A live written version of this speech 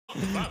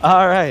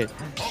All right.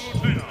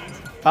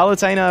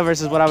 Palutena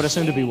versus what I would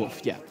assume to be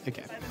Wolf. Yeah,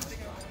 okay.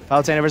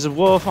 Palutena versus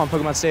Wolf on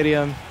Pokemon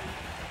Stadium.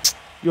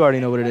 You already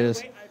know what it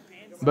is.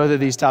 Both of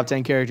these top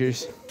 10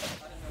 characters.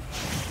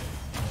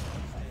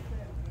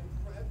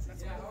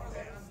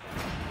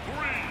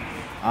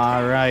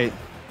 All right.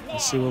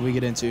 Let's see what we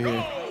get into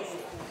here.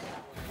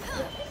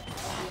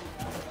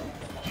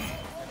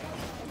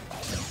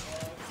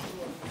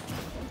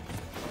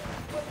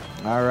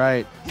 All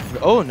right.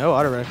 Oh, no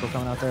auto reticle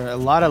coming out there. A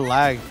lot of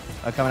lag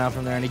coming out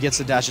from there, and he gets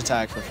the dash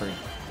attack for free.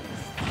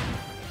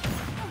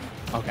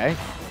 Okay.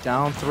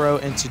 Down throw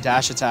into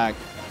dash attack.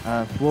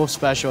 Wolf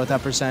special at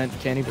that percent.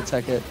 Can't even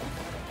protect it.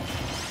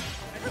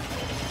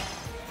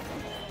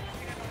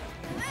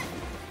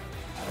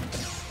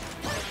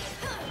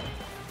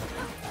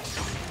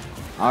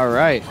 All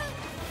right.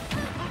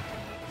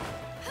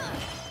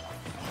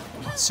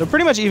 So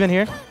pretty much even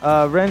here.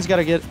 Ren's got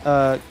to get...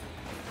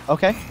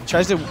 okay.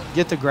 Tries to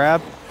get the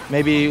grab.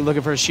 Maybe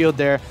looking for a shield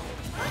there.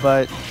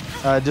 But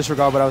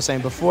disregard what I was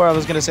saying before. I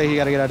was going to say he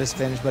got to get out of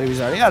disadvantage, but he was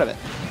already out of it.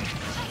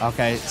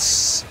 Okay.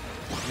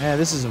 Man,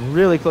 this is a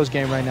really close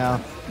game right now.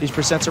 These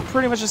percents are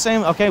pretty much the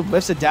same. Okay,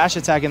 whiffs a dash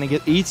attack and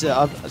then eats a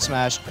up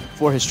smash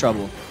for his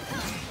trouble.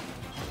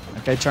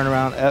 Okay, turn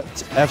around,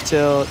 F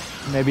tilt,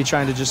 maybe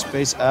trying to just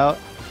space out.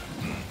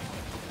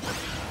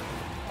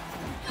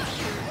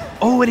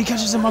 Oh, and he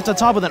catches him off the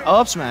top with an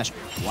up smash.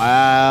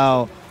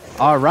 Wow.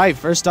 All right,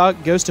 first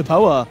stock goes to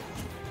Poah.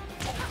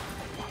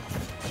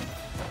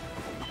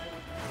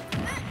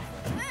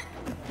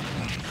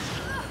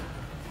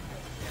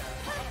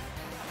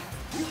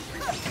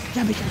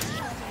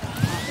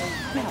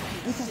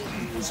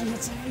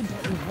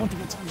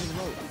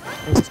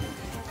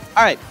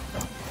 All right.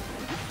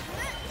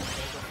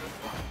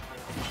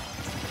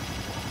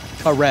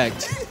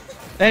 Correct.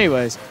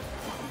 Anyways,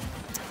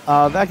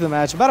 back to the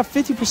match. About a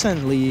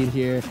 50% lead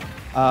here in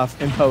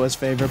Poah's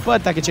favor,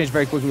 but that could change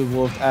very quickly with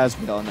Wolf, as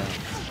we all know.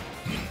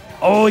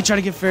 Oh, he tried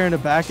to get fair in the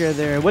back air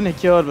there. It wouldn't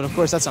have killed, but of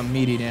course that's some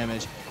meaty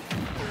damage.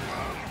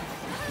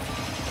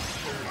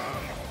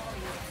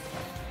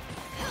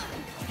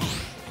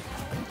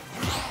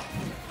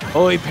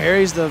 Oh, he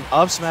parries the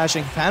up smash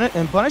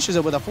and punishes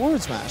it with a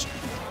forward smash.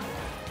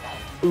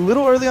 A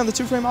little early on the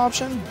two-frame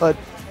option, but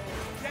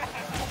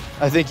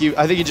I think you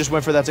just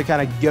went for that to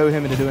kind of goad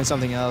him into doing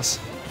something else.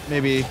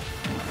 Maybe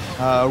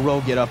a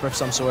roll get up of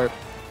some sort.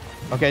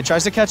 Okay,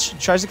 tries to catch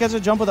a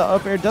jump with the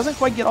up air. Doesn't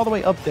quite get all the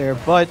way up there,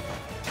 but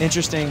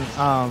interesting.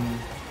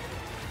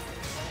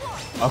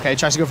 Okay,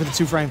 tries to go for the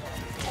two-frame.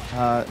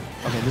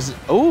 Okay, this is...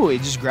 Oh, he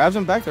just grabs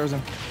him, back throws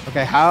him.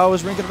 Okay, how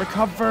is Ring going to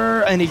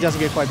recover? And he doesn't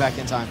get quite back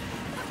in time.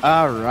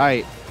 All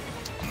right.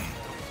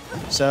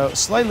 So,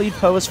 slight lead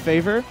Poah's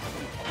favor.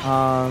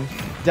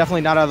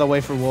 Definitely not out of the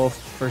way for Wolf,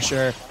 for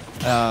sure.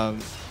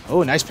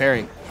 Oh, nice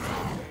parry.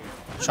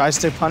 Tries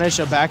to punish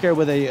a back air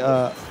with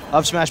a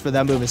up smash, but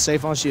that move is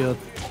safe on shield.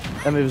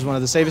 That move is one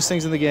of the safest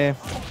things in the game.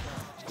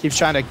 Keeps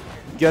trying to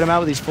get him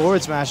out with these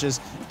forward smashes.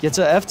 Gets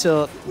a F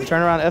tilt,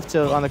 turn around F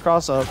tilt on the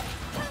cross up.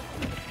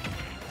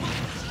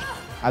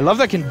 I love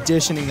the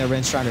conditioning that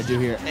Ren's trying to do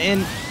here.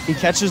 And he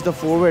catches the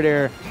forward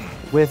air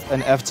with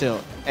an F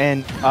tilt.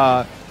 And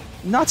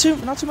not too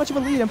much of a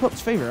lead in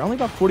Poah's favor. Only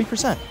about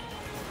 40%.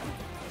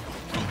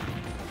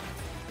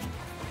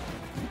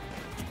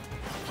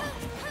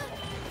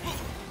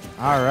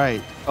 All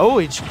right. Oh,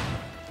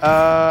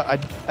 I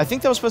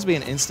think that was supposed to be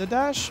an insta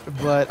dash,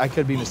 but I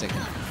could be mistaken.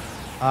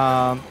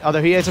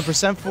 Although he has a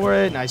percent for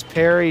it. Nice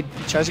parry.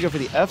 Tries to go for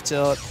the F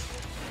tilt.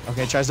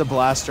 Okay, tries to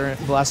blaster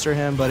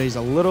him, but he's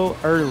a little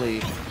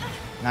early.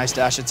 Nice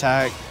dash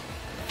attack.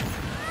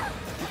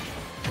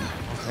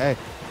 Okay.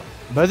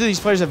 Both of these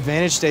players'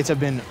 advantage states have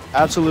been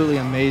absolutely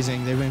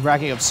amazing. They've been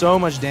racking up so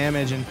much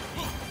damage, and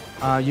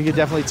you can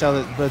definitely tell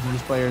that both of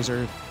these players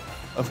are,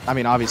 I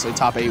mean, obviously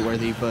top 8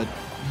 worthy, but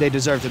they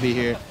deserve to be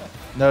here.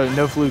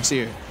 No flukes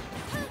here.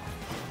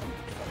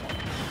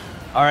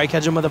 All right,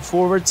 catch him with a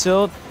forward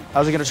tilt.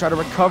 How's he going to try to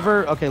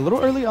recover? Okay, a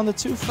little early on the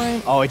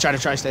two-frame. Oh, he tried to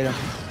tri-state him,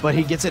 but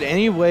he gets it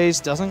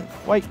anyways. Doesn't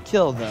quite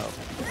kill, though.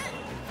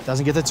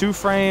 Doesn't get the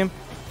two-frame.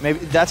 Maybe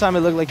that time it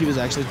looked like he was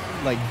actually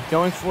like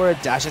going for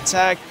it. Dash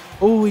attack.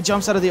 Oh, he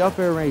jumps out of the up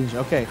air range.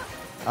 Okay,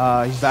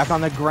 he's back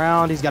on the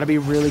ground. He's got to be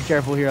really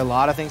careful here. A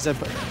lot of things that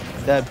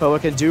Poah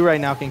can do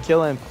right now can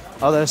kill him.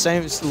 Although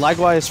same,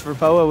 likewise for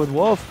Poah with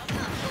Wolf.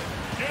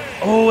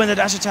 Oh, and the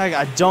dash attack.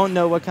 I don't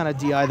know what kind of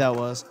DI that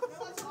was.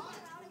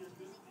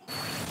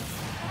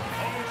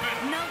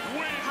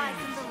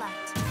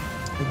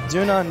 I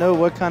do not know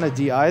what kind of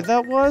DI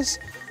that was,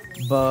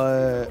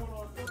 but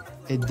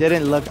it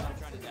didn't look...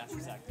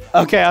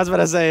 Okay, I was about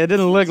to say, it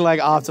didn't look like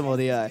optimal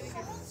DI.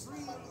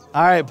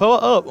 All right,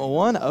 Poah up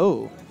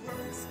 1-0.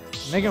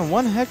 Making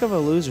one heck of a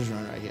loser's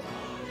run right here.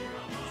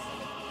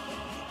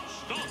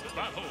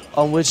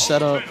 On which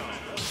setup?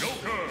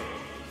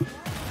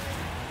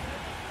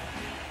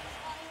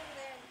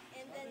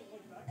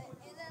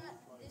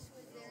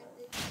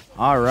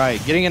 All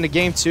right, getting into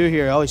game 2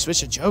 here. Oh, he switched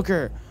to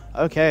Joker.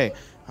 Okay.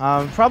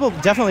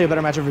 Definitely a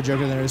better matchup for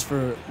Joker than it is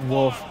for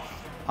Wolf.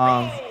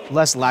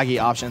 less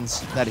laggy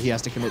options that he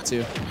has to commit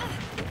to.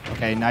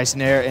 Okay, nice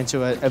nair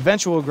into an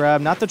eventual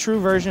grab. Not the true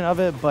version of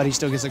it, but he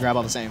still gets the grab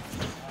all the same.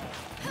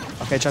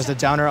 Okay, tries to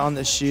downer on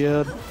the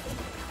shield.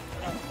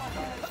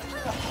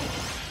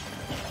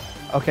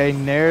 Okay,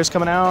 nair's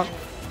coming out.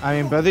 I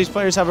mean, both of these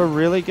players have a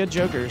really good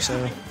Joker,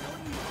 so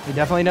he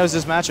definitely knows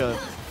this matchup.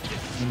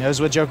 He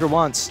knows what Joker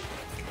wants.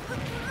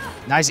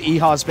 Nice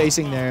E-Haw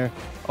spacing there.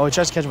 Oh, he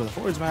tries to catch him with a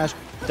forward smash.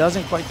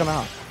 Doesn't quite come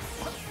out.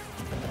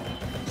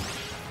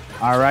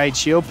 All right,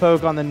 shield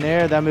poke on the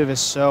nair. That move is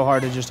so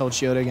hard to just hold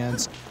shield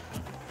against.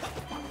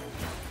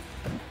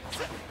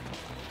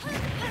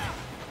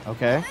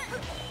 Okay.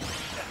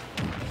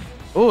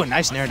 Ooh,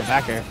 nice nair to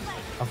back air.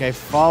 Okay,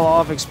 fall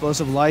off,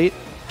 explosive light.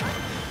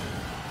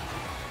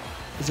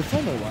 Is it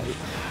flame or light?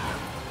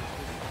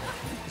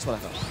 That's what I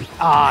thought.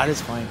 Ah, it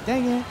is flame.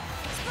 Dang it.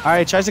 All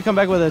right, tries to come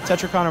back with a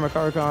Tetracon or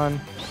Macaracon.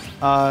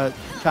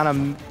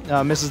 Kind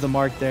of misses the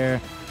mark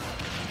there.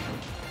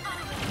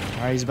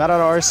 All right, he's about out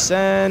of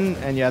Arsene.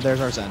 And yeah,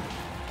 there's Arsene.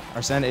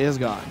 Arsene is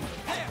gone.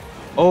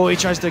 Oh, he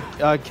tries to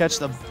catch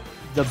the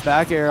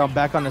back air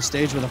back on the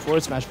stage with a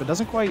forward smash, but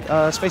doesn't quite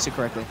space it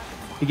correctly.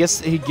 He gets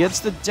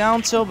the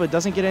down tilt, but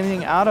doesn't get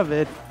anything out of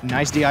it.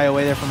 Nice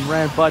DIOA there from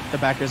Ren, but the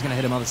back air is going to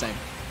hit him all the same.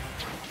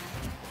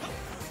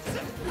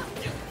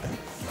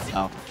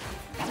 Oh.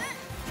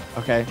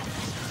 Okay.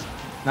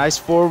 Nice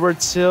forward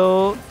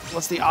tilt.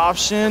 What's the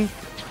option?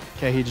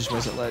 Okay, he just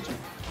wasted ledge.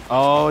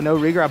 Oh, no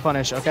regrab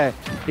punish. Okay.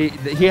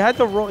 He had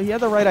the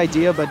right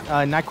idea,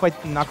 but not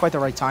quite the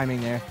right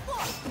timing there.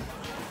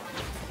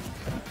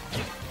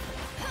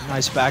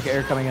 Nice back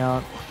air coming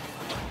out.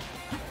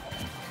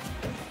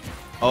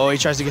 Oh, he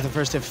tries to get the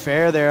first hit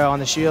fair there on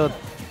the shield.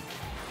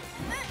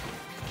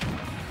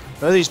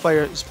 Both of these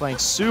players playing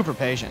super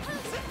patient.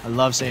 I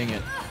love seeing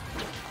it.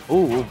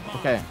 Ooh,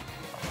 okay.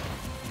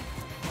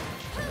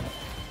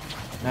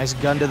 Nice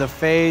gun to the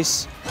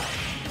face.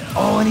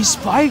 Oh, and he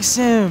spikes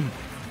him.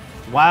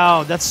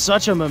 Wow, that's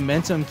such a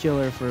momentum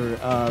killer for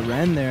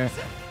Ren there.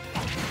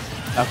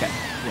 Okay,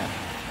 yeah.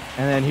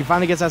 And then he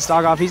finally gets that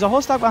stock off. He's a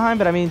whole stock behind,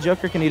 but I mean,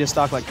 Joker can eat a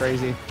stock like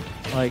crazy.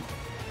 Like,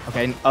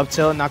 okay, up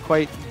tilt, not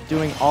quite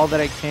doing all that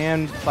it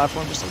can.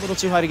 Platform just a little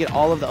too high to get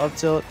all of the up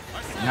tilt.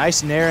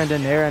 Nice nair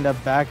into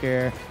back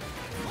air.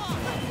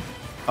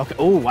 Okay,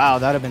 oh wow,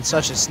 that would have been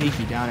such a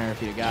sneaky down air if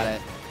he'd got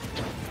it.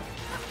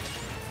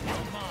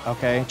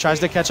 Okay, tries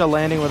to catch a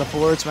landing with a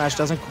forward smash,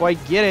 doesn't quite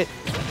get it.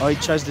 Oh, he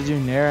tries to do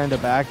nair into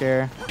back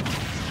air.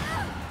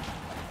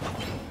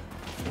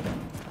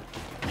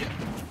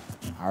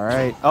 All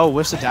right. Oh,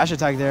 whiffs a dash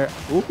attack there.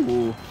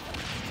 Ooh.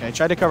 Okay,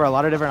 tried to cover a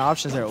lot of different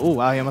options there. Ooh,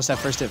 wow, he almost had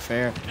first hit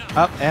fair.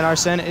 Up, and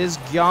Arsene is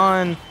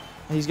gone.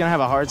 He's gonna have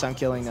a hard time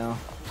killing now,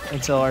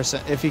 until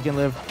Arsene, if he can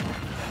live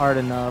hard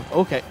enough.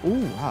 Okay.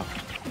 Ooh, wow.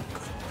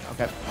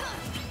 Okay.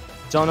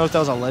 Don't know if that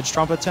was a ledge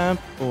trump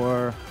attempt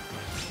or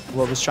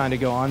what was trying to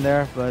go on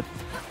there, but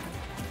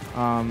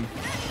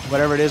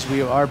whatever it is,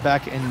 we are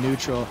back in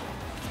neutral.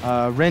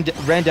 Ren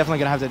definitely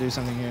gonna have to do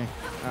something here.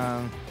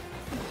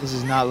 This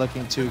is not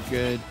looking too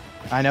good.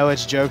 I know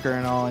it's Joker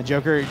and all.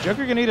 Joker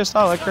can eat a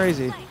stall like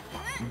crazy,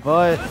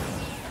 but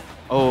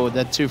oh,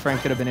 that 2-frame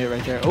could have been it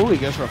right there. Oh, he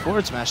goes for a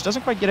forward smash.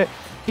 Doesn't quite get it.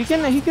 He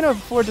can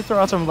afford to throw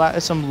out some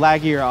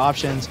laggier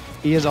options.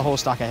 He is a whole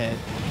stock ahead.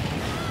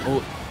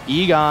 Oh,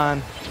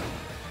 Egon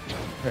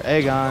or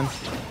Aegon.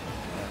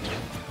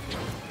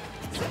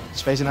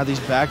 Spacing out these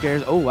back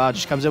airs. Oh, wow.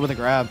 Just comes in with a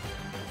grab.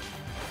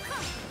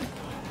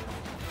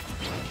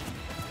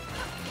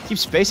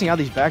 Keeps spacing out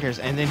these back airs,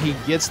 and then he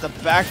gets the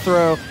back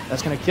throw.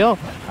 That's going to kill.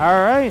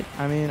 All right.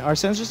 I mean,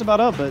 Arsene's just about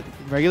up, but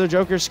regular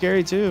Joker's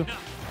scary, too.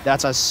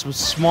 That's a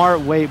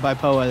smart wait by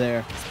Poah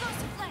there.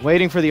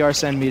 Waiting for the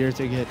Arsene meter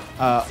to get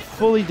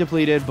fully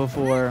depleted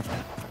before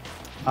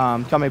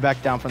coming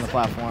back down from the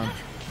platform.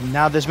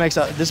 Now this makes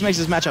this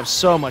matchup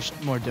so much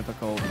more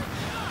difficult.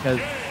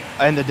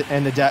 And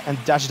the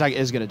dash attack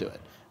is going to do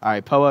it. All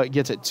right, Poah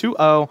gets it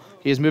 2-0.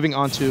 He is moving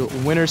on to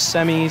winner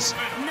semis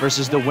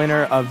versus the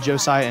winner of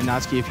Josiah and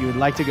Natsuki. If you would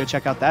like to go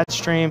check out that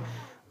stream,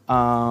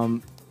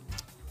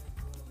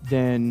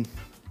 then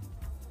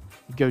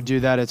go do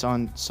that. It's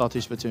on Salty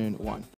Spitoon 1.